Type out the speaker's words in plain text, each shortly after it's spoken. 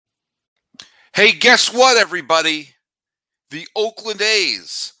Hey, guess what, everybody? The Oakland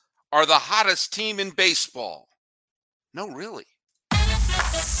A's are the hottest team in baseball. No, really.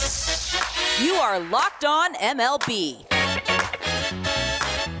 You are Locked On MLB,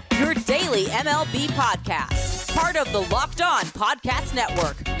 your daily MLB podcast. Part of the Locked On Podcast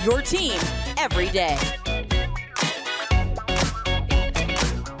Network, your team every day.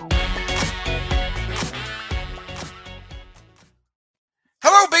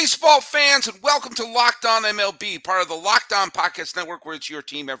 Hello, baseball fans, and welcome to Locked On MLB, part of the Locked On Podcast Network, where it's your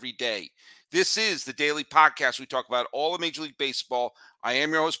team every day. This is the daily podcast. We talk about all of Major League Baseball. I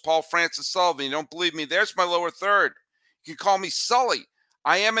am your host, Paul Francis Sullivan. You don't believe me? There's my lower third. You can call me Sully.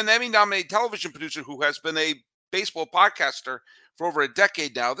 I am an Emmy-nominated television producer who has been a baseball podcaster for over a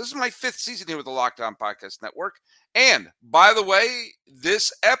decade now. This is my fifth season here with the Locked On Podcast Network. And, by the way,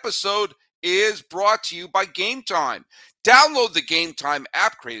 this episode is brought to you by Game Time. Download the Game Time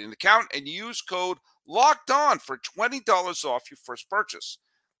app, create an account, and use code LOCKEDON for $20 off your first purchase.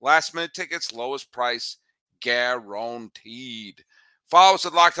 Last-minute tickets, lowest price, guaranteed. Follow us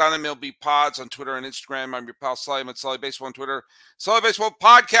at Locked On MLB Pods on Twitter and Instagram. I'm your pal Sully. I'm at Sully Baseball on Twitter. Sully Baseball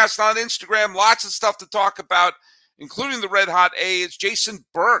Podcast on Instagram. Lots of stuff to talk about, including the Red Hot A's. Jason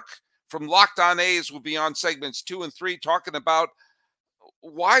Burke from Locked On A's will be on segments 2 and 3 talking about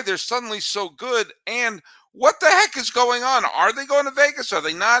why they're suddenly so good and what the heck is going on. Are they going to Vegas? Are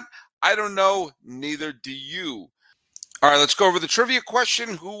they not? I don't know. Neither do you. All right, let's go over the trivia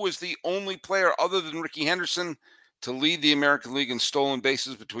question. Who was the only player other than Rickey Henderson to lead the American League in stolen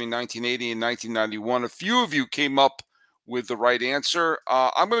bases between 1980 and 1991? A few of you came up with the right answer.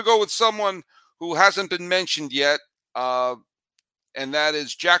 I'm going to go with someone who hasn't been mentioned yet, and that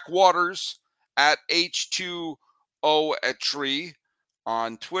is Jack Waters at H2O at Tree.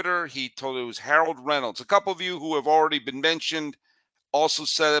 On Twitter, he told it was Harold Reynolds. A couple of you who have already been mentioned also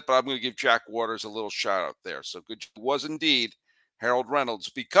said it, but I'm going to give Jack Waters a little shout out there. So good was indeed Harold Reynolds,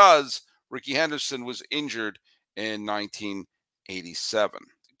 because Rickey Henderson was injured in 1987.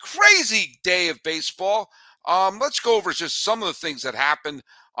 Crazy day of baseball. Let's go over just some of the things that happened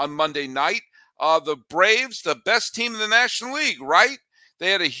on Monday night. The Braves, the best team in the National League, right? They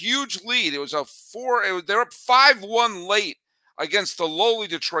had a huge lead. They're up 5-1 late against the lowly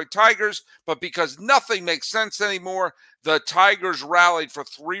Detroit Tigers, but because nothing makes sense anymore, the Tigers rallied for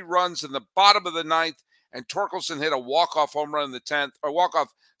 3 runs in the bottom of the ninth, and Torkelson hit a walk-off home run in the 10th, or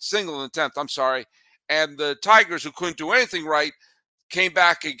walk-off single in the 10th, I'm sorry, and the Tigers, who couldn't do anything right, came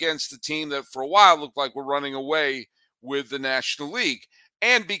back against the team that for a while looked like were running away with the National League.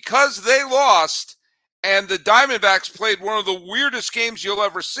 And because they lost, and the Diamondbacks played one of the weirdest games you'll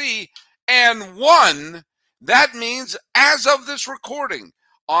ever see, and won, that means, as of this recording this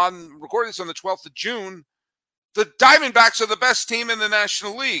on the 12th of June, the Diamondbacks are the best team in the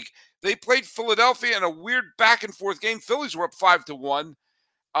National League. They played Philadelphia in a weird back-and-forth game. Phillies were up 5-1.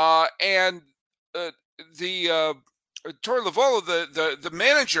 And Torey Lovullo, the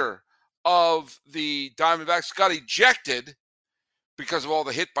manager of the Diamondbacks, got ejected because of all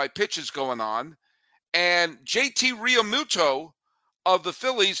the hit-by-pitches going on. And JT Realmuto of the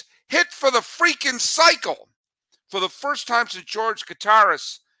Phillies hit for the freaking cycle. For the first time since George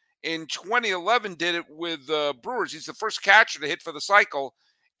Kataris in 2011 did it with the Brewers. He's the first catcher to hit for the cycle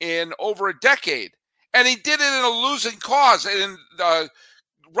in over a decade. And he did it in a losing cause. And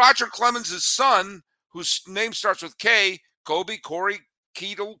Roger Clemens' son, whose name starts with K, Corey,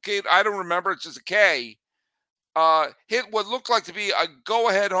 Keatle, I don't remember, it's just a K, hit what looked like to be a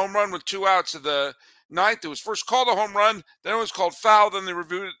go-ahead home run with 2 outs of the ninth. It was first called a home run, then it was called foul, then they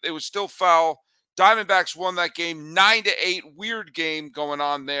reviewed it, it was still foul. Diamondbacks won that game 9-8. Weird game going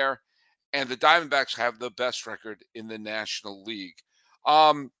on there. And the Diamondbacks have the best record in the National League.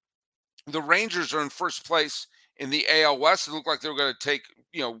 The Rangers are in first place in the AL West. It looked like they were going to take,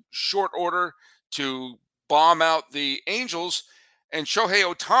 short order to bomb out the Angels. And Shohei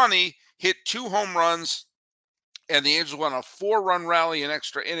Ohtani hit 2 home runs. And the Angels won a 4-run rally in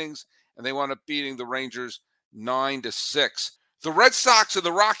extra innings. And they wound up beating the Rangers 9-6. The Red Sox and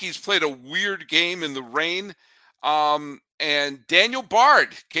the Rockies played a weird game in the rain, and Daniel Bard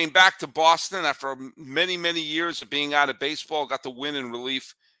came back to Boston after many, many years of being out of baseball, got the win in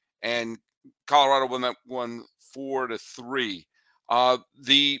relief, and Colorado won 4-3.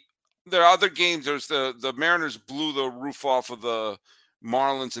 There are other games. There's the Mariners blew the roof off of the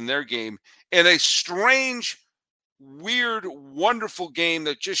Marlins in their game, and a strange, weird, wonderful game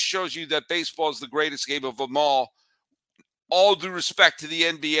that just shows you that baseball is the greatest game of them all. All due respect to the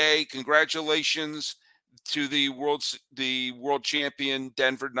NBA, congratulations to the world champion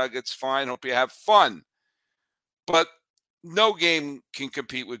Denver Nuggets. Fine, hope you have fun. But no game can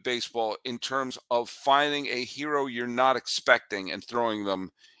compete with baseball in terms of finding a hero you're not expecting and throwing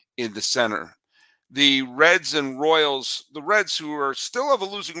them in the center. The Reds and Royals, the Reds who are still have a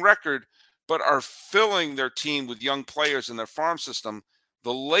losing record, but are filling their team with young players in their farm system.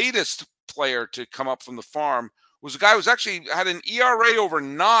 The latest player to come up from the farm was a guy who's actually had an ERA over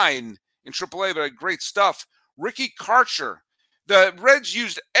 9 in AAA, but had great stuff. Ricky Karcher. The Reds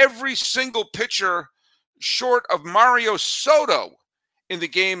used every single pitcher short of Mario Soto in the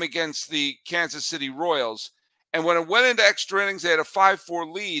game against the Kansas City Royals. And when it went into extra innings, they had a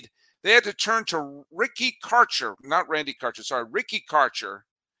 5-4 lead. They had to turn to Ricky Karcher, not Randy Karcher, sorry, Ricky Karcher,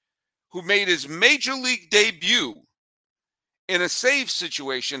 who made his major league debut in a save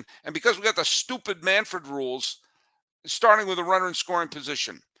situation. And because we got the stupid Manfred rules, starting with a runner in scoring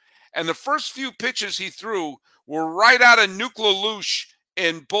position. And the first few pitches he threw were right out of Nuclear Lush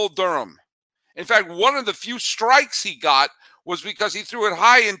in Bull Durham. In fact, one of the few strikes he got was because he threw it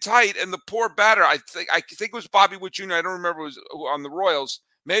high and tight, and the poor batter, I think it was Bobby Witt Jr., I don't remember, was on the Royals,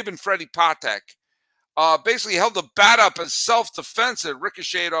 may have been Freddie Patek, basically held the bat up as self-defense and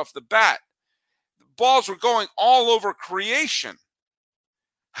ricocheted off the bat. The balls were going all over creation.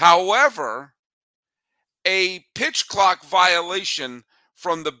 However, a pitch clock violation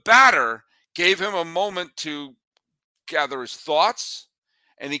from the batter gave him a moment to gather his thoughts,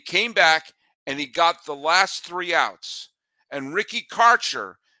 and he came back and he got the last 3 outs. And Ricky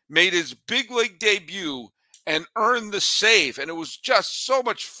Karcher made his big league debut and earned the save. And it was just so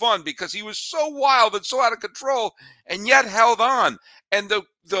much fun because he was so wild and so out of control and yet held on. And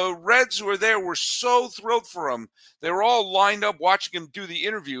the Reds who were there were so thrilled for him. They were all lined up watching him do the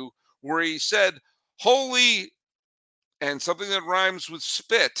interview where he said, "Holy," and something that rhymes with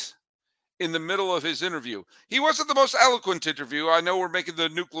spit in the middle of his interview. He wasn't the most eloquent interview. I know we're making the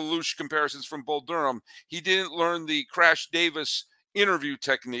Nuclear Lush comparisons from Bull Durham. He didn't learn the Crash Davis interview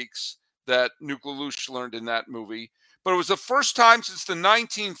techniques that Nuclear Lush learned in that movie. But it was the first time since the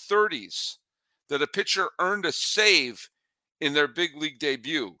 1930s that a pitcher earned a save in their big league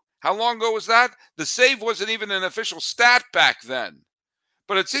debut. How long ago was that? The save wasn't even an official stat back then.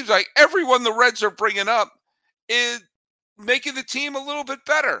 But it seems like everyone the Reds are bringing up is making the team a little bit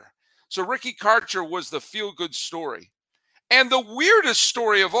better. So Ricky Karcher was the feel-good story. And the weirdest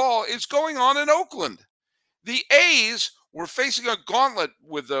story of all is going on in Oakland. The A's were facing a gauntlet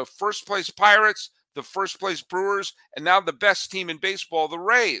with the first-place Pirates, the first-place Brewers, and now the best team in baseball, the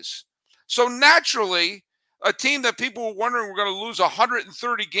Rays. So naturally, a team that people were wondering were going to lose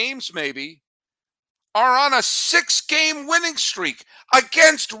 130 games maybe are on a 6-game winning streak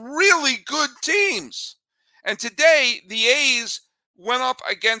against really good teams. And today, the A's went up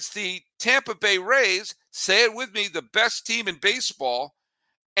against the Tampa Bay Rays, say it with me, the best team in baseball,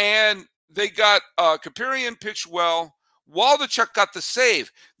 and they got Kapirian pitched well. Waldachuk got the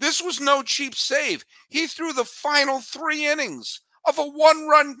save. This was no cheap save. He threw the final 3 innings of a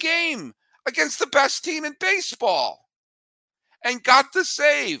 1-run game against the best team in baseball and got the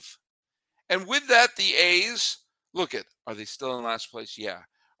save. And with that, the A's, are they still in last place? Yeah.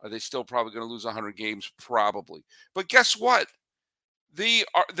 Are they still probably going to lose 100 games? Probably. But guess what?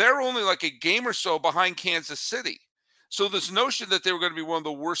 They're only like a game or so behind Kansas City. So this notion that they were going to be one of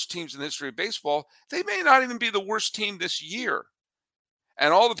the worst teams in the history of baseball, they may not even be the worst team this year.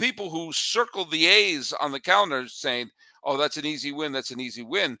 And all the people who circled the A's on the calendar saying, "Oh, that's an easy win, that's an easy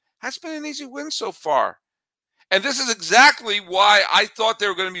win," has been an easy win so far. And this is exactly why I thought they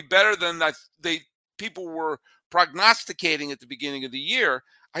were going to be better than people were prognosticating at the beginning of the year.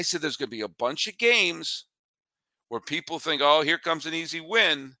 I said there's going to be a bunch of games where people think, "Oh, here comes an easy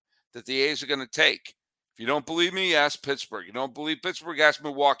win," that the A's are going to take. If you don't believe me, ask Pittsburgh. You don't believe Pittsburgh, ask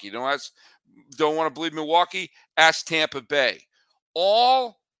Milwaukee. Don't want to believe Milwaukee, ask Tampa Bay.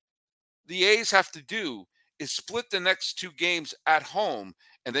 All the A's have to do is split the next 2 games at home,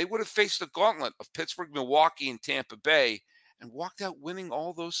 and they would have faced the gauntlet of Pittsburgh, Milwaukee, and Tampa Bay and walked out winning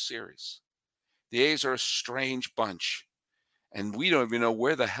all those series. The A's are a strange bunch, and we don't even know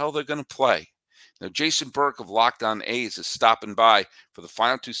where the hell they're going to play. Now, Jason Burke of Locked On A's is stopping by for the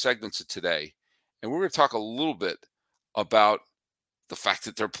final 2 segments of today, and we're going to talk a little bit about the fact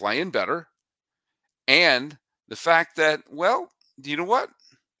that they're playing better and the fact that, well, you know what?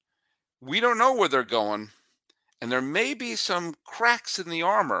 We don't know where they're going, and there may be some cracks in the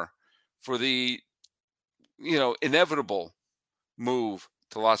armor for the, inevitable move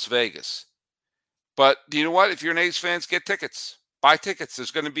to Las Vegas. But do you know what? If you're an A's fan, get tickets. Buy tickets.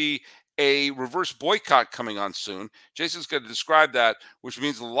 There's going to be a reverse boycott coming on soon. Jason's going to describe that, which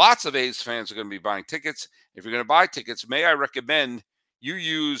means lots of A's fans are going to be buying tickets. If you're going to buy tickets, may I recommend you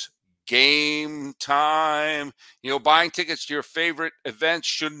use Game time. Buying tickets to your favorite events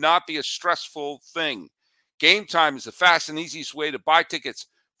should not be a stressful thing. Game time is the fast and easiest way to buy tickets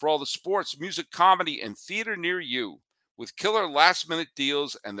for all the sports, music, comedy, and theater near you. With killer last-minute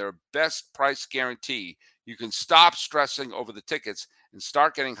deals and their best price guarantee, you can stop stressing over the tickets and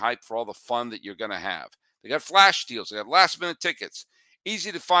start getting hyped for all the fun that you're going to have. They got flash deals. They got last-minute tickets.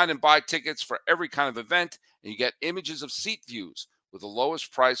 Easy to find and buy tickets for every kind of event, and you get images of seat views with the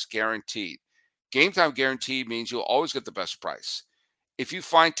lowest price guaranteed. Game time guarantee means you'll always get the best price. If you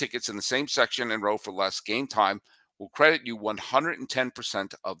find tickets in the same section and row for less, Game Time will credit you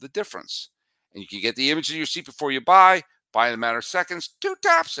 110% of the difference. And you can get the image of your seat before you buy in a matter of seconds, 2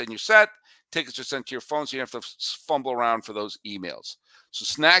 taps, and you're set. Tickets are sent to your phone, so you don't have to fumble around for those emails. So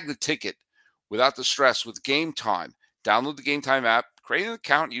snag the ticket without the stress with Game Time. Download the Game Time app, create an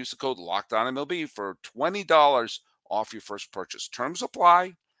account, and use the code LOCKEDONMLB for $20 off your first purchase. Terms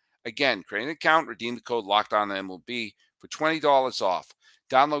apply. Again, create an account, redeem the code LOCKEDONMLB for $20 off.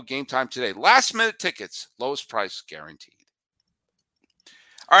 Download Game Time today. Last minute tickets, lowest price guaranteed.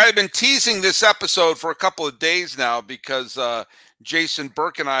 All right, I've been teasing this episode for a couple of days now because Jason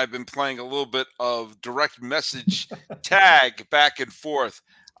Burke and I have been playing a little bit of direct message tag back and forth.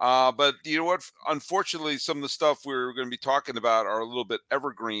 But you know what? Unfortunately, some of the stuff we're going to be talking about are a little bit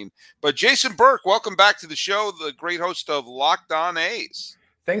evergreen. But Jason Burke, welcome back to the show, the great host of Locked On A's.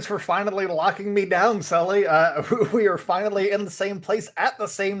 Thanks for finally locking me down, Sully. We are finally in the same place at the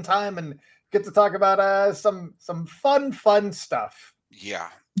same time and get to talk about some fun stuff. Yeah.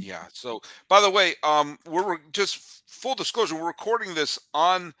 So, by the way, we're just full disclosure. We're recording this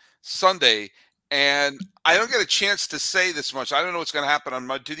on Sunday, and I don't get a chance to say this much. I don't know what's going to happen on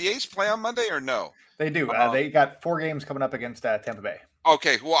Monday. Do the A's play on Monday or no? They do. They got 4 games coming up against Tampa Bay.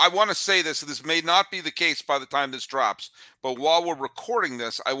 Okay, well, I want to say this. This may not be the case by the time this drops, but while we're recording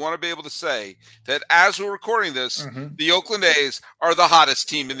this, I want to be able to say that as we're recording this, the Oakland A's are the hottest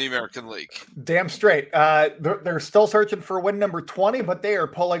team in the American League. Damn straight. They're still searching for win number 20, but they are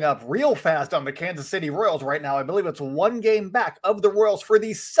pulling up real fast on the Kansas City Royals right now. I believe it's 1 game back of the Royals for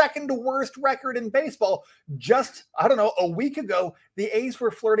the second worst record in baseball. Just, a week ago, the A's were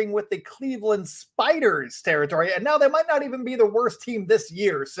flirting with the Cleveland Spiders territory, and now they might not even be the worst team this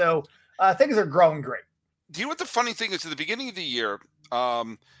year. So things are growing great. Do you know what the funny thing is? At the beginning of the year, our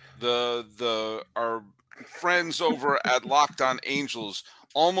friends over at Locked On Angels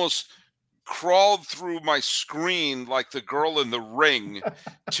almost crawled through my screen like the girl in the ring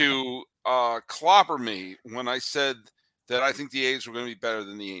to clobber me when I said that I think the A's were going to be better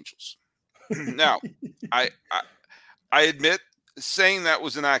than the Angels. Now, I admit saying that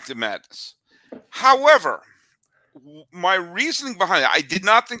was an act of madness. However, my reasoning behind it, I did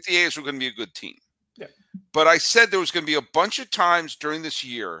not think the A's were going to be a good team. Yeah. But I said there was going to be a bunch of times during this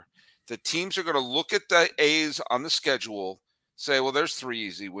year that teams are going to look at the A's on the schedule, say, well, there's 3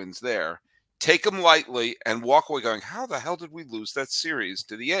 easy wins there, take them lightly, and walk away going, how the hell did we lose that series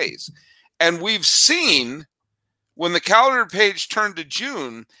to the A's? And we've seen when the calendar page turned to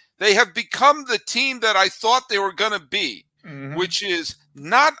June, they have become the team that I thought they were going to be, which is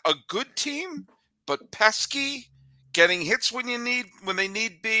not a good team, but pesky, getting hits when they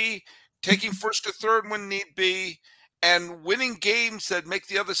need be, taking first to third when need be, and winning games that make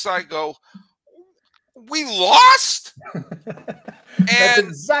the other side go, we lost? That's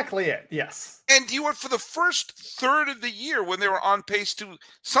exactly it, yes. And you were for the first third of the year when they were on pace to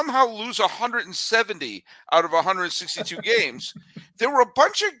somehow lose 170 out of 162 games. There were a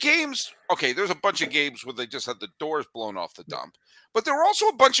bunch of games. Okay, there's a bunch of games where they just had the doors blown off the dump. But there were also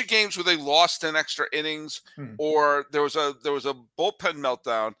a bunch of games where they lost in extra innings, or there was a bullpen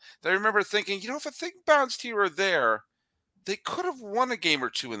meltdown. That I remember thinking, if a thing bounced here or there, they could have won a game or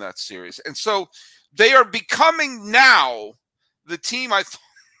two in that series. And so they are becoming now the team I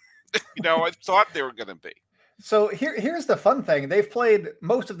thought they were going to be. So here's the fun thing. They've played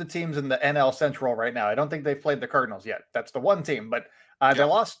most of the teams in the NL Central right now. I don't think they've played the Cardinals yet. That's the one team. But they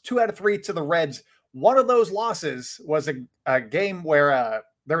lost 2 out of 3 to the Reds. One of those losses was a game where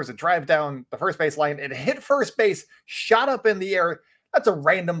there was a drive down the first base line. It hit first base, shot up in the air. That's a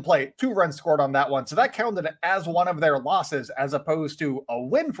random play. 2 runs scored on that one. So that counted as one of their losses as opposed to a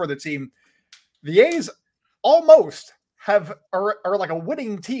win for the team. The A's almost are like a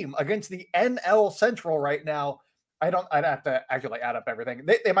winning team against the NL Central right now. I'd have to actually add up everything.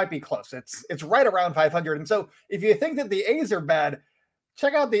 They might be close. It's right around 500. And so if you think that the A's are bad,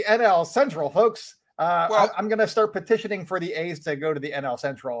 check out the NL Central, folks. I'm going to start petitioning for the A's to go to the NL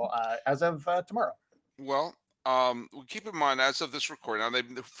Central as of tomorrow. Well, keep in mind, as of this recording,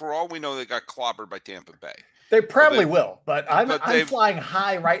 now for all we know, they got clobbered by Tampa Bay. They probably will, but I'm flying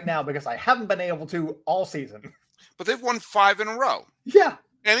high right now because I haven't been able to all season. But they've won 5 in a row. Yeah.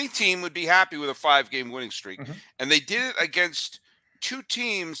 Any team would be happy with a 5-game winning streak. And they did it against 2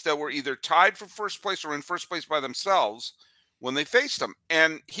 teams that were either tied for first place or in first place by themselves when they faced them.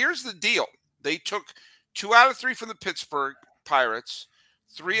 And here's the deal. They took 2 out of 3 from the Pittsburgh Pirates,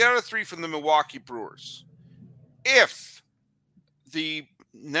 3 out of 3 from the Milwaukee Brewers. If the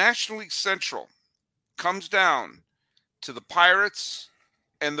National League Central comes down to the Pirates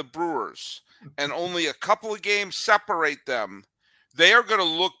and the Brewers, and only a couple of games separate them, they are going to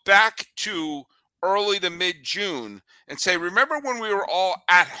look back to early to mid-June and say, remember when we were all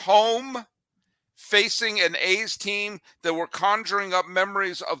at home facing an A's team that were conjuring up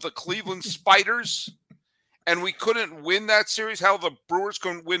memories of the Cleveland Spiders, and we couldn't win that series? How the Brewers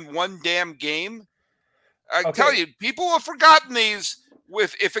couldn't win one damn game? I tell you, people have forgotten these.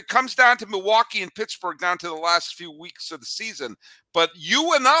 If it comes down to Milwaukee and Pittsburgh down to the last few weeks of the season, but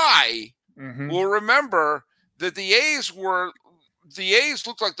you and I will remember that the A's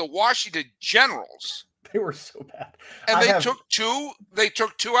looked like the Washington Generals. They were so bad. And they took 2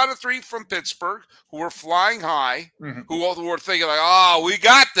 out of 3 from Pittsburgh, who were flying high, who all were thinking like, oh, we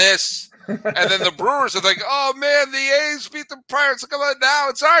got this. And then the Brewers are like, oh man, the A's beat the Pirates. Come on, now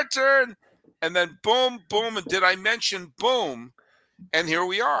it's our turn. And then boom, boom, and did I mention boom? And here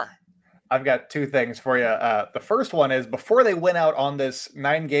we are. I've got 2 things for you. The first one is, before they went out on this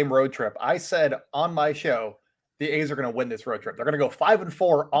 9-game road trip, I said on my show, the A's are going to win this road trip. They're going to go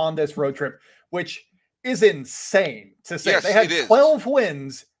 5-4 on this road trip, which is insane to say. Yes, they had 12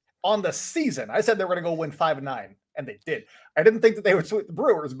 wins on the season. I said they were going to go win 5-9, and they did. I didn't think that they would sweep the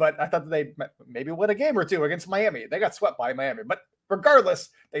Brewers, but I thought that they'd maybe win a game or 2 against Miami. They got swept by Miami, but regardless,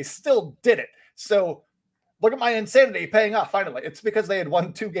 they still did it. So look at my insanity paying off finally. It's because they had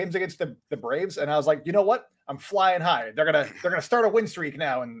won 2 games against the Braves, and I was like, you know what? I'm flying high. They're gonna start a win streak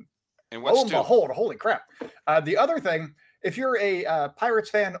now, and lo and behold, holy crap! The other thing, if you're a Pirates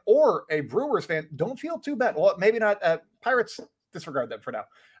fan or a Brewers fan, don't feel too bad. Well, maybe not. Pirates, disregard them for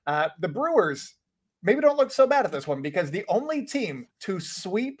now. The Brewers maybe don't look so bad at this one, because the only team to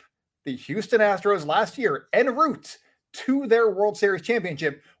sweep the Houston Astros last year en route to their World Series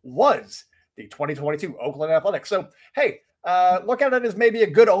championship was the 2022 Oakland Athletics. So, hey, look at it as maybe a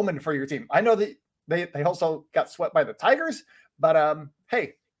good omen for your team. I know that they also got swept by the Tigers, but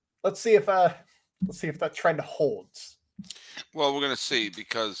hey, let's see if that trend holds. Well, we're going to see,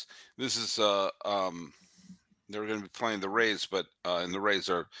 because this is they're going to be playing the Rays, but and the Rays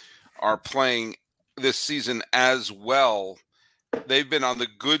are playing this season as well. They've been on the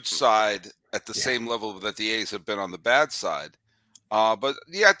good side at the same level that the A's have been on the bad side. But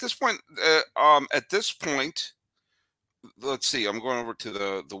yeah, at this point, let's see. I'm going over to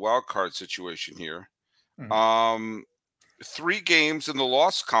the wild card situation here. 3 games in the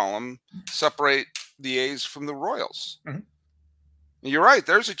loss column separate the A's from the Royals. You're right.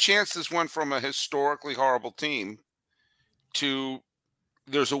 There's a chance this went from a historically horrible team to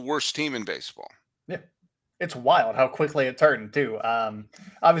there's a worse team in baseball. Yeah. It's wild how quickly it turned, too.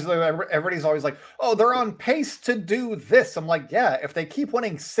 Obviously, everybody's always like, oh, they're on pace to do this. I'm like, yeah, if they keep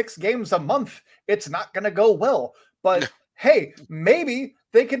winning 6 games a month, it's not going to go well. But hey, maybe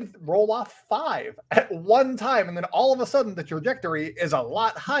they could roll off 5 at one time, and then all of a sudden the trajectory is a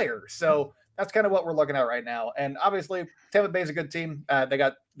lot higher. So that's kind of what we're looking at right now. And obviously, Tampa Bay is a good team. They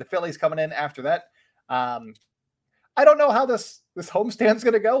got the Phillies coming in after that. I don't know how this homestand's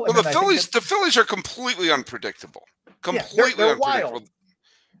going to go. Well, the Phillies are completely unpredictable. Completely they're unpredictable. Wild.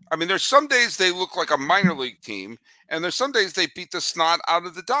 I mean, there's some days they look like a minor league team, and there's some days they beat the snot out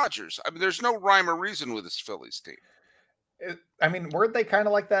of the Dodgers. I mean, there's no rhyme or reason with this Phillies team. I mean, weren't they kind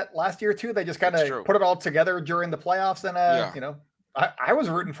of like that last year too? They just kind of put it all together during the playoffs, and you know, I was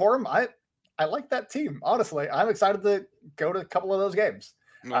rooting for them. I like that team, honestly. I'm excited to go to a couple of those games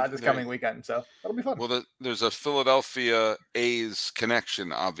this coming weekend, so that'll be fun. Well, there's a Philadelphia A's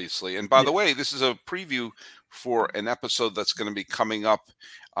connection, obviously. And by the way, this is a preview for an episode that's going to be coming up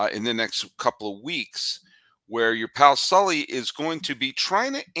in the next couple of weeks, where your pal Sully is going to be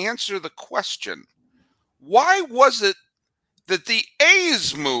trying to answer the question, why was it that the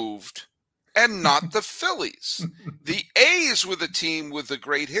A's moved and not the Phillies? The A's were the team with the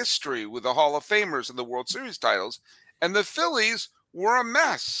great history, with the Hall of Famers and the World Series titles, and the Phillies were a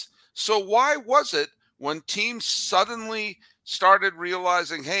mess. So why was it when teams suddenly started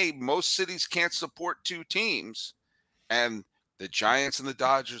realizing, hey, most cities can't support 2 teams, and the Giants and the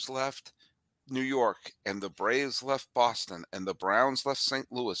Dodgers left New York, and the Braves left Boston, and the Browns left St.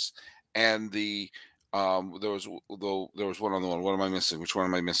 Louis, and there was one other one. What am I missing? Which one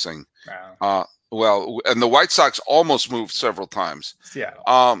am I missing? Well, and the White Sox almost moved several times.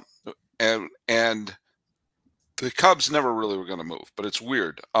 Seattle. And the Cubs never really were going to move, but it's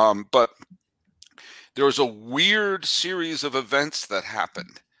weird. But there was a weird series of events that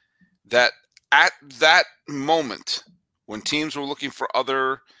happened that at that moment when teams were looking for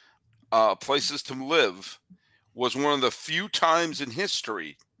other places to live was one of the few times in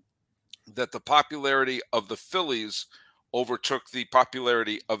history that the popularity of the Phillies overtook the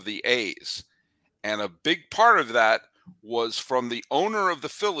popularity of the A's. And a big part of that was from the owner of the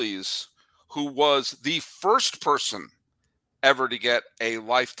Phillies, who was the first person ever to get a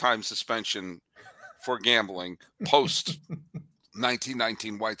lifetime suspension for gambling post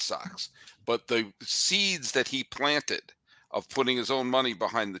 1919 White Sox. But the seeds that he planted of putting his own money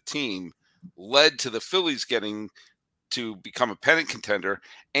behind the team led to the Phillies getting to become a pennant contender,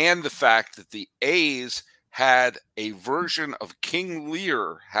 and the fact that the A's had a version of King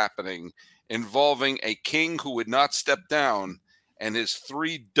Lear happening involving a king who would not step down and his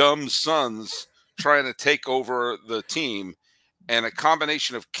three dumb sons trying to take over the team. And a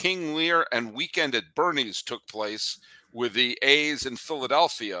combination of King Lear and Weekend at Bernie's took place with the A's in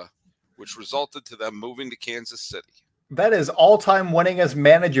Philadelphia, which resulted to them moving to Kansas City. That is all-time winningest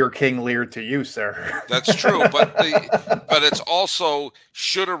manager King Lear to you, sir. That's true, but it's also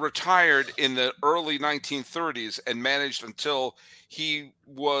should have retired in the early 1930s and managed until he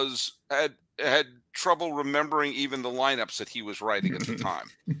had trouble remembering even the lineups that he was writing at the time.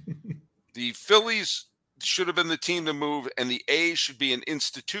 The Phillies should have been the team to move, and the A's should be an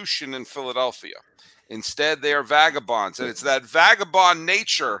institution in Philadelphia. Instead, they are vagabonds, and it's that vagabond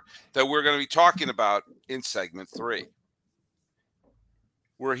nature that we're going to be talking about in segment 3.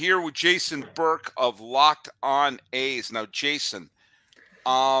 We're here with Jason Burke of Locked On A's. Now, Jason,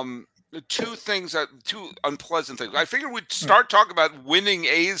 two unpleasant things. I figured we'd start talking about winning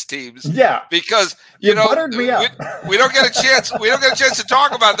A's teams. Yeah, because you buttered me up. We don't get a chance. We don't get a chance to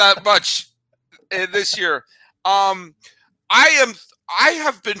talk about that much this year. I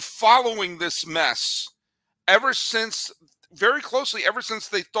have been following this mess very closely ever since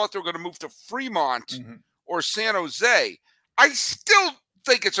they thought they were going to move to Fremont or San Jose. I still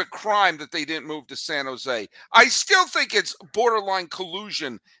think it's a crime that they didn't move to San Jose. I still think it's borderline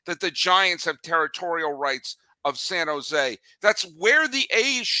collusion that the Giants have territorial rights of San Jose. That's where the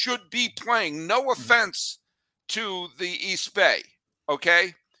A's should be playing. No offense to the East Bay,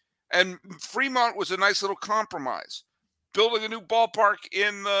 okay? And Fremont was a nice little compromise. Building a new ballpark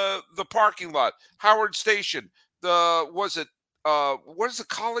in the parking lot. Howard Station. What is the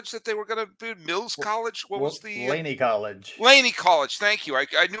college that they were going to build? Mills College? What was the Laney College? Laney College. Thank you.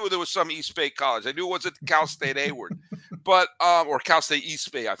 I knew there was some East Bay college. I knew it wasn't Cal State Hayward, but or Cal State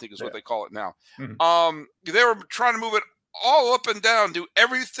East Bay, I think is what they call it now. They were trying to move it all up and down, do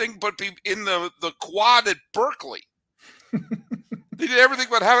everything but be in the quad at Berkeley. They did everything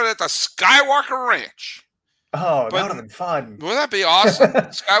but have it at the Skywalker Ranch. Oh, that would have been fun. Wouldn't that be awesome?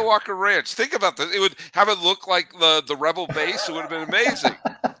 Skywalker Ranch. Think about this. It would have it look like the Rebel base. It would have been amazing.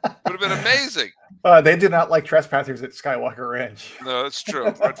 Would have been amazing. They do not like trespassers at Skywalker Ranch. No, that's true.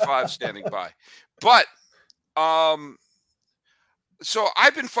 Red 5 standing by. But, so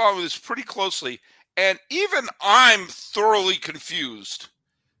I've been following this pretty closely, and even I'm thoroughly confused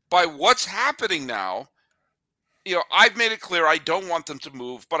by what's happening now. You know, I've made it clear I don't want them to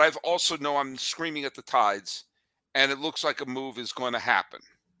move, but I've also know I'm screaming at the tides, and it looks like a move is going to happen.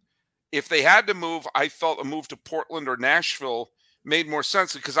 If they had to move, I felt a move to Portland or Nashville made more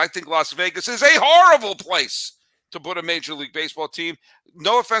sense because I think Las Vegas is a horrible place to put a Major League Baseball team.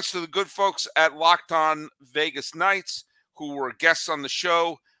 No offense to the good folks at Locked On Vegas Knights who were guests on the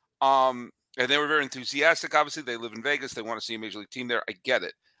show, and they were very enthusiastic. Obviously, they live in Vegas. They want to see a Major League team there. I get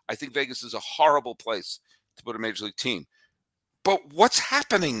it. I think Vegas is a horrible place to put a Major League team. But what's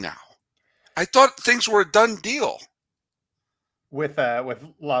happening now? I thought things were a done deal. With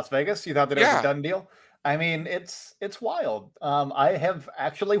Las Vegas? You thought that it was a done deal? I mean, it's wild. I have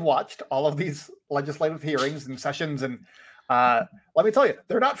actually watched all of these legislative hearings and sessions, and let me tell you,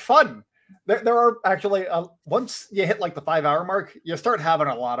 they're not fun. There are actually, once you hit like the 5-hour mark, you start having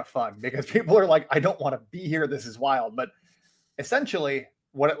a lot of fun because people are like, I don't want to be here. This is wild. But essentially,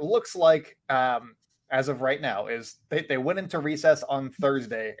 what it looks like as of right now is they went into recess on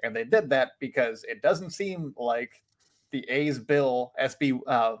Thursday, and they did that because it doesn't seem like the A's bill, SB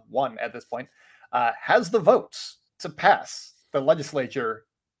 1 at this point, has the votes to pass the legislature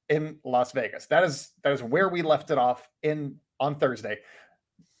in Las Vegas. That is where we left it off on Thursday.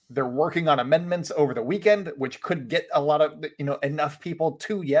 They're working on amendments over the weekend, which could get a lot of, enough people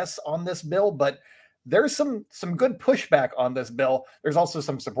to yes on this bill, but there's some good pushback on this bill. There's also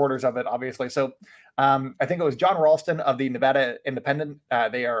some supporters of it, obviously. So I think it was John Ralston of the Nevada Independent.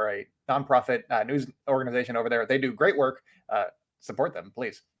 They are a nonprofit news organization over there. They do great work. Support them,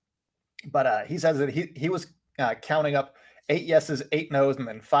 please. But he says that he was counting up 8 yeses, 8 no's, and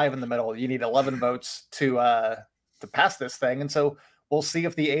then 5 in the middle. You need 11 votes to pass this thing. And so we'll see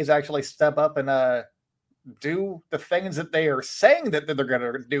if the A's actually step up and do the things that they are saying that they're going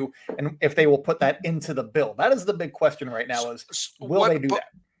to do, and if they will put that into the bill. That is the big question right now: is will they do that?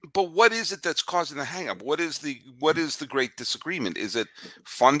 But what is it that's causing the hang-up? What is the great disagreement? Is it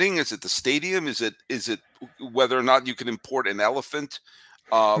funding? Is it the stadium? Is it whether or not you can import an elephant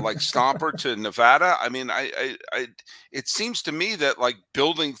like Stomper to Nevada? I mean, it seems to me that like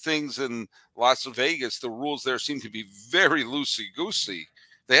building things in Las Vegas, the rules there seem to be very loosey-goosey.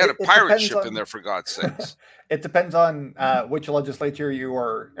 They had a pirate ship in there, for God's sakes. It depends on which legislature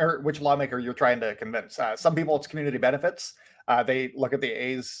or which lawmaker you're trying to convince. Some people, it's community benefits. They look at the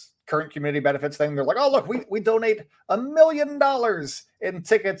A's current community benefits thing. They're like, oh, look, we donate $1 million in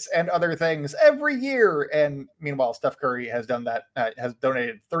tickets and other things every year. And meanwhile, Steph Curry has done that, has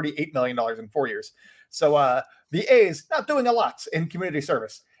donated $38 million in 4 years. So the A's not doing a lot in community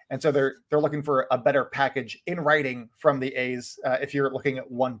service. And so they're looking for a better package in writing from the A's. If you're looking at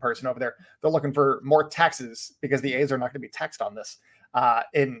one person over there, they're looking for more taxes because the A's are not going to be taxed on this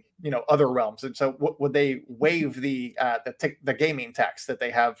in other realms. And so would they waive the gaming tax that they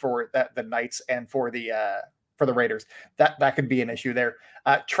have for the Knights and for the Raiders? That could be an issue there.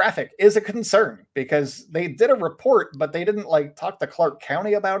 Traffic is a concern because they did a report, but they didn't talk to Clark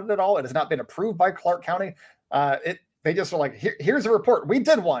County about it at all. It has not been approved by Clark County. They just were like, here's a report. We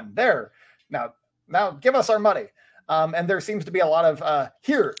did one there. Now give us our money. And there seems to be a lot of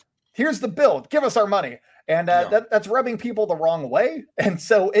here's the bill. Give us our money. And that's rubbing people the wrong way. And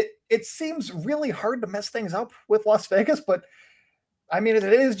so it seems really hard to mess things up with Las Vegas. But I mean, it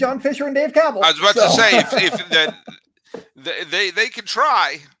is John Fisher and Dave Kaval. I was about to say, if that they can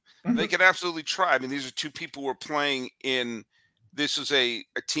try, they can absolutely try. I mean, these are two people who are playing in. This is a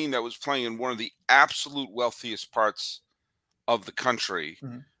team that was playing in one of the absolute wealthiest parts of the country,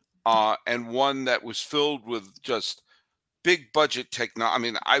 and one that was filled with just big budget technology. I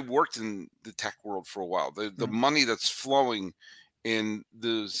mean, I worked in the tech world for a while. The money that's flowing in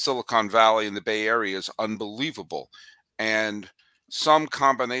the Silicon Valley and the Bay Area is unbelievable, and some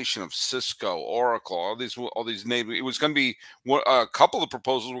combination of Cisco, Oracle, all these names. It was going to be a couple of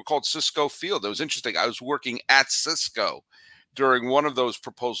proposals were called Cisco Field. It was interesting. I was working at Cisco during one of those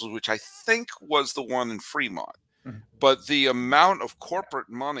proposals, which I think was the one in Fremont. But the amount of corporate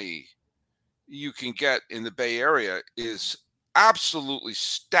money you can get in the Bay Area is absolutely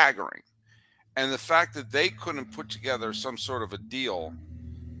staggering. And the fact that they couldn't put together some sort of a deal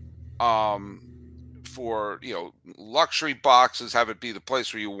for, luxury boxes, have it be the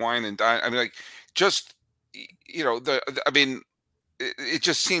place where you wine and dine. I mean, it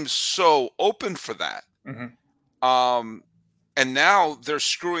just seems so open for that. And now they're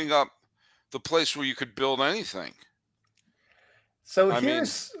screwing up the place where you could build anything. So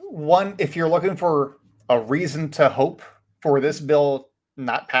here's one, if you're looking for a reason to hope for this bill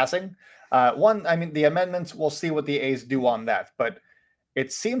not passing. The amendments, we'll see what the A's do on that. But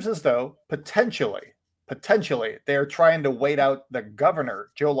it seems as though potentially they're trying to wait out the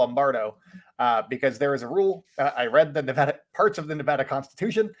governor, Joe Lombardo, because there is a rule. I read the Nevada parts of the Nevada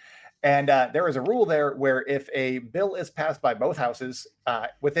Constitution. And there is a rule there where if a bill is passed by both houses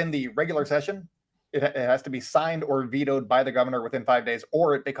within the regular session, it has to be signed or vetoed by the governor within 5 days,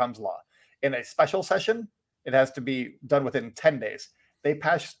 or it becomes law. In a special session, it has to be done within 10 days. They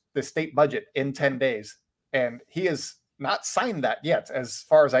passed the state budget in 10 days, and he has not signed that yet, as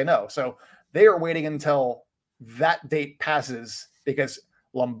far as I know. So they are waiting until that date passes because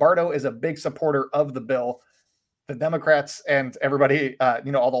Lombardo is a big supporter of the bill. The Democrats and everybody, all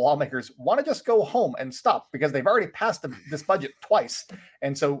the lawmakers want to just go home and stop because they've already passed this budget twice.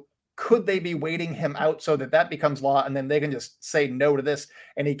 And so could they be waiting him out so that becomes law and then they can just say no to this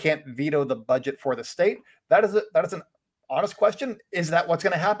and he can't veto the budget for the state? That is an honest question. Is that what's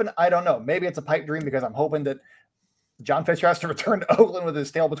going to happen? I don't know. Maybe it's a pipe dream because I'm hoping that John Fisher has to return to Oakland with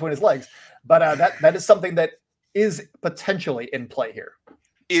his tail between his legs. But that is something that is potentially in play here.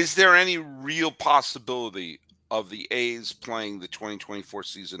 Is there any real possibility of the A's playing the 2024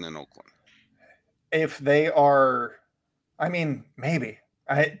 season in Oakland? If they are, maybe.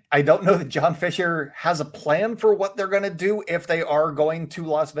 I don't know that John Fisher has a plan for what they're going to do if they are going to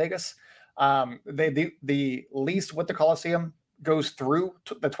Las Vegas. The lease with the Coliseum goes through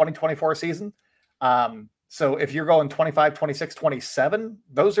the 2024 season. So if you're going 25, 26, 27,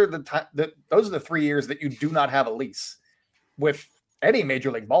 those are those are the 3 years that you do not have a lease with any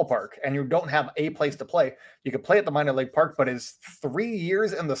major league ballpark, and you don't have a place to play. You could play at the minor league park, but is 3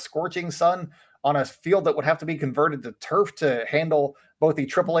 years in the scorching sun on a field that would have to be converted to turf to handle both the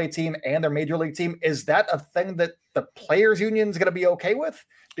AAA team and their major league team, is that a thing that the players union is going to be okay with?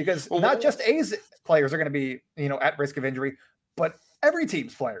 Because not just A's players are going to be, at risk of injury, but every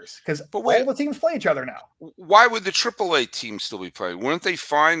team's players, because all the teams play each other now. Why would the AAA team still be playing? Wouldn't they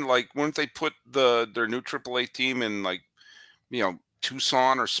put their new AAA team in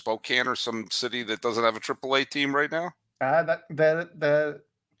Tucson or Spokane or some city that doesn't have a AAA team right now?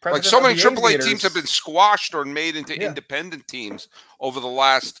 So many AAA teams have been squashed or made into independent teams over the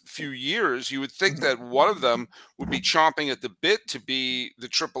last few years. You would think that one of them would be chomping at the bit to be the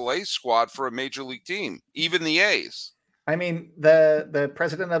AAA squad for a major league team, even the A's. I mean, the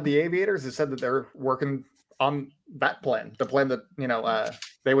president of the Aviators has said that they're working on that plan, the plan that,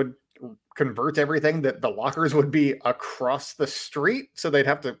 they would convert everything, that the lockers would be across the street. So they'd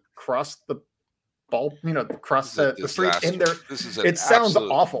have to cross the ball, cross the street in there. It sounds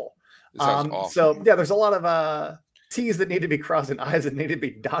awful. So yeah, there's a lot of T's that need to be crossed and I's that need to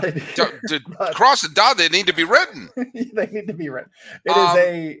be dotted. Cross and dot, they need to be written. They need to be written.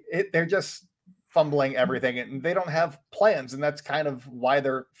 They're just fumbling everything, and they don't have plans, and that's kind of why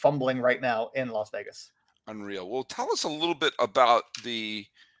they're fumbling right now in Las Vegas. Unreal. Well, tell us a little bit about the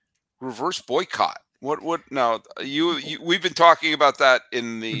reverse boycott. What now? We've been talking about that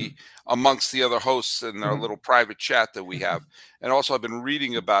in the amongst the other hosts in our little private chat that we have, and also I've been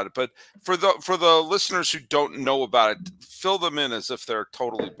reading about it. But for the listeners who don't know about it, fill them in as if they're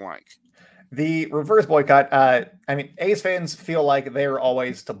totally blank. The reverse boycott, A's fans feel like they're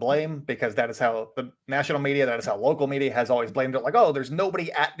always to blame, because that is how the national media, that is how local media has always blamed it. Like, oh, there's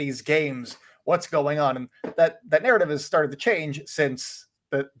nobody at these games. What's going on? And that narrative has started to change since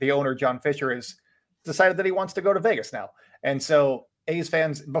the owner, John Fisher, has decided that he wants to go to Vegas now. And so A's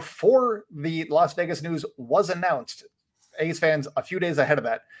fans, before the Las Vegas news was announced, A's fans a few days ahead of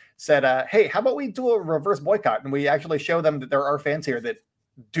that said, hey, how about we do a reverse boycott? And we actually show them that there are fans here that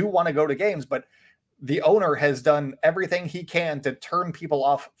do want to go to games, but the owner has done everything he can to turn people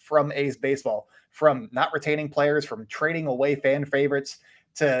off from A's baseball, from not retaining players, from trading away fan favorites,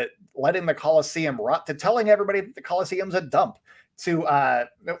 to letting the Coliseum rot, to telling everybody that the Coliseum's a dump, to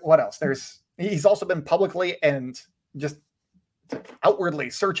what else? He's also been publicly and just outwardly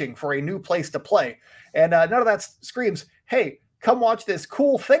searching for a new place to play. And none of that screams, hey, come watch this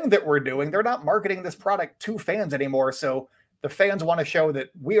cool thing that we're doing. They're not marketing this product to fans anymore. So the fans want to show that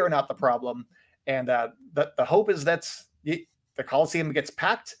we are not the problem. And the hope is that the Coliseum gets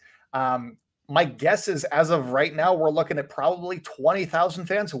packed. My guess is, as of right now, we're looking at probably 20,000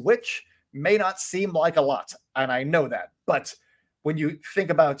 fans, which may not seem like a lot. And I know that. But when you think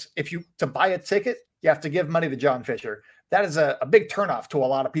about, to buy a ticket, you have to give money to John Fisher. That is a big turnoff to a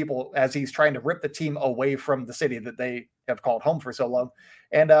lot of people, as he's trying to rip the team away from the city that they have called home for so long.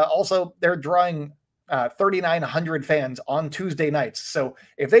 And also, they're drawing 3,900 fans on Tuesday nights. So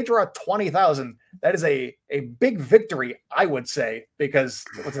if they draw 20,000, that is a big victory, I would say, because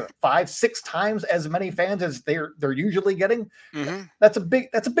 5-6 times as many fans as they're usually getting. Mm-hmm. That's a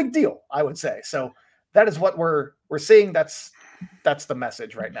big deal, I would say. So that is what we're seeing. That's the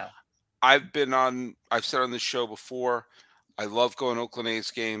message right now. I've said on this show before, I love going to Oakland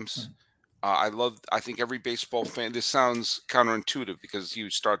A's games. I think every baseball fan, this sounds counterintuitive, because you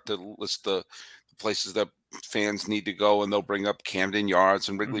start to list the places that fans need to go, and they'll bring up Camden Yards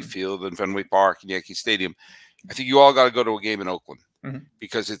and Wrigley Field and Fenway Park and Yankee Stadium. I think you all got to go to a game in Oakland,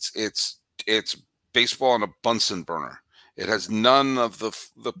 because it's baseball on a Bunsen burner. It has none of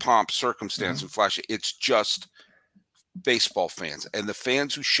the pomp, circumstance, and flash. It's just baseball fans, and the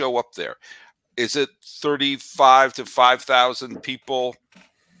fans who show up there. Is it 35 to 5,000 people?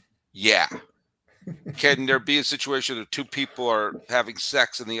 Yeah. Can there be a situation that two people are having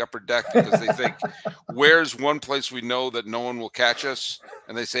sex in the upper deck because they think, where's one place we know that no one will catch us?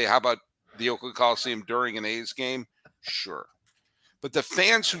 And they say, how about the Oakland Coliseum during an A's game? Sure. But the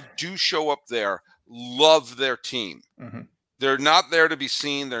fans who do show up there love their team. They're not there to be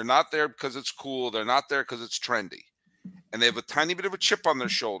seen. They're not there because it's cool. They're not there because it's trendy. And they have a tiny bit of a chip on their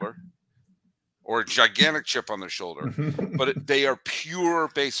shoulder, or a gigantic chip on their shoulder, but they are pure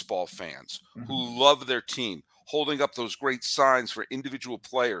baseball fans who love their team, holding up those great signs for individual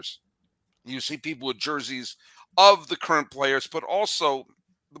players. You see people with jerseys of the current players, but also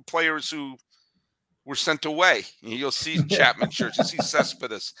the players who were sent away. You'll see Chapman shirts, you'll see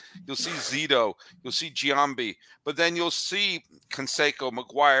Cespedes, you'll see Zito, you'll see Giambi, but then you'll see Canseco,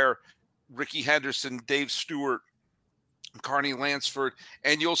 McGuire, Ricky Henderson, Dave Stewart, Carney Lansford,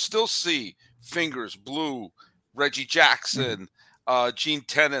 and you'll still see Fingers, Blue, Reggie Jackson, Gene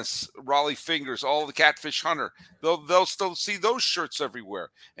Tennis, Raleigh Fingers, all the Catfish Hunter. They'll still see those shirts everywhere.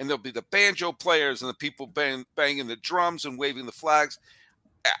 And there'll be the banjo players and the people banging the drums and waving the flags.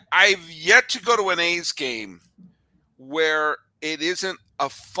 I've yet to go to an A's game where it isn't a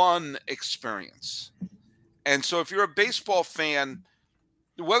fun experience. And so if you're a baseball fan,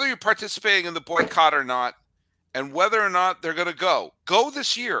 whether you're participating in the boycott or not, and whether or not they're going to go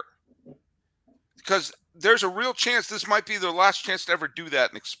this year, because there's a real chance this might be their last chance to ever do that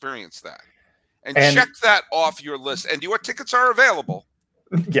and experience that. And check that off your list. And your tickets are available.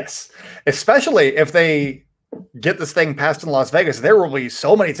 Yes, especially if they get this thing passed in Las Vegas. There will be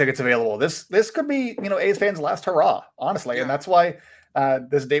so many tickets available. This could be, A's fans' last hurrah, honestly. Yeah. And that's why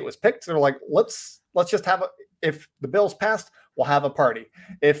this date was picked. They're like, let's just have if the bill's passed, we'll have a party.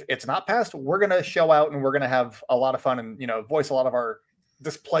 If it's not passed, we're going to show out and we're going to have a lot of fun and, voice a lot of our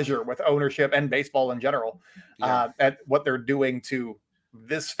displeasure with ownership and baseball in general at what they're doing to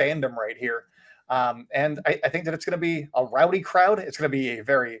this fandom right here. And I think that it's going to be a rowdy crowd. It's going to be a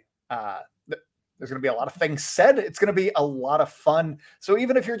very, there's going to be a lot of things said. It's going to be a lot of fun. So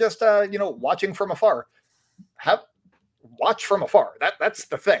even if you're just, watching from afar, watch from afar. That's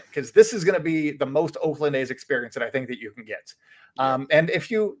the thing, because this is going to be the most Oakland A's experience that I think that you can get. And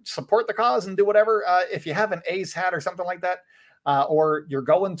if you support the cause and do whatever, if you have an A's hat or something like that, or you're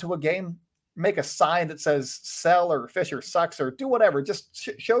going to a game, make a sign that says "Sell" or "Fisher sucks" or do whatever. Just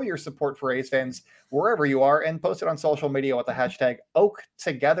show your support for A's fans wherever you are, and post it on social media with the hashtag Oak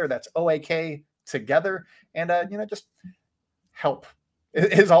Together. That's OAK Together, and just help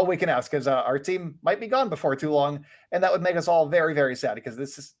is all we can ask, because our team might be gone before too long, and that would make us all very, very sad, because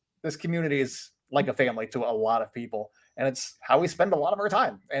this community is like a family to a lot of people, and it's how we spend a lot of our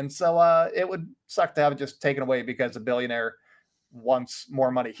time. And so it would suck to have it just taken away because a billionaire wants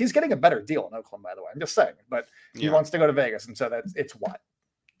more money. He's getting a better deal in Oakland, by the way. I'm just saying, but he wants to go to Vegas, and so it's what.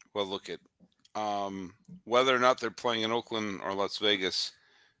 Well, look at whether or not they're playing in Oakland or Las Vegas.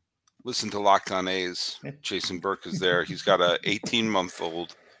 Listen to Locked On A's. Jason Burke is there. He's got a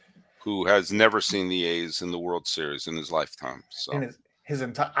 18-month-old who has never seen the A's in the World Series in his lifetime. So his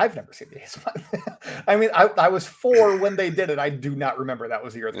entire, I've never seen the A's. I mean, I was 4 when they did it. I do not remember that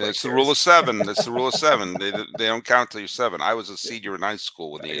was the year. It's the rule of 7. That's the rule of 7. They don't count till you're 7. I was a senior in high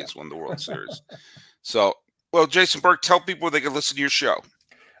school when the A's won the World Series. So, well, Jason Burke, tell people where they can listen to your show.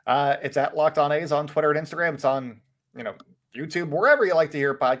 It's at Locked On A's on Twitter and Instagram. It's on, YouTube, wherever you like to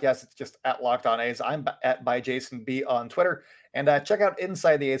hear podcasts. It's just at Locked On A's. I'm at by Jason B on Twitter. And check out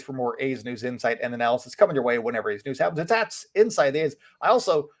Inside the A's for more A's news, insight, and analysis coming your way whenever A's news happens. It's at Inside the A's. I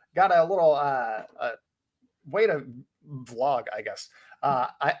also got a little way to vlog, I guess.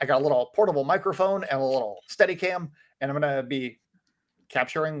 I got a little portable microphone and a little Steadicam, and I'm going to be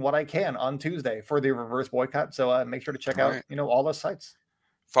capturing what I can on Tuesday for the reverse boycott. So make sure to check out, all those sites.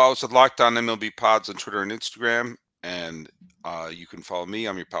 Follow us at Locked On MLB Pods on Twitter and Instagram. And you can follow me.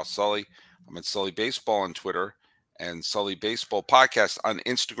 I'm your pal Sully. I'm at Sully Baseball on Twitter and Sully Baseball Podcast on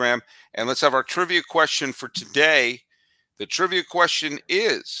Instagram. And let's have our trivia question for today. The trivia question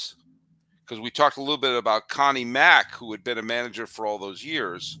is, because we talked a little bit about Connie Mack, who had been a manager for all those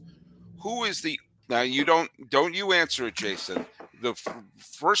years. Who is now you don't you answer it, Jason. The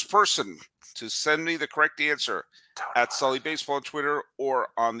first person to send me the correct answer at Sully Baseball on Twitter or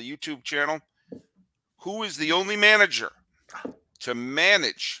on the YouTube channel. Who is the only manager to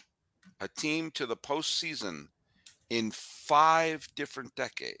manage a team to the postseason in 5 different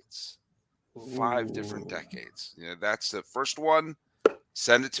decades? 5 different decades. Yeah, that's the first one.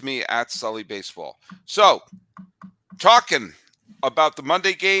 Send it to me at Sully Baseball. So, talking about the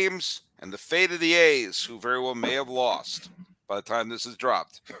Monday games and the fate of the A's, who very well may have lost by the time this is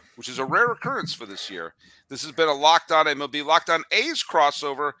dropped, which is a rare occurrence for this year. This has been a Locked On MLB, Locked On A's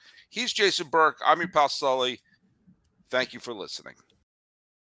crossover. He's Jason Burke. I'm your pal Sully. Thank you for listening.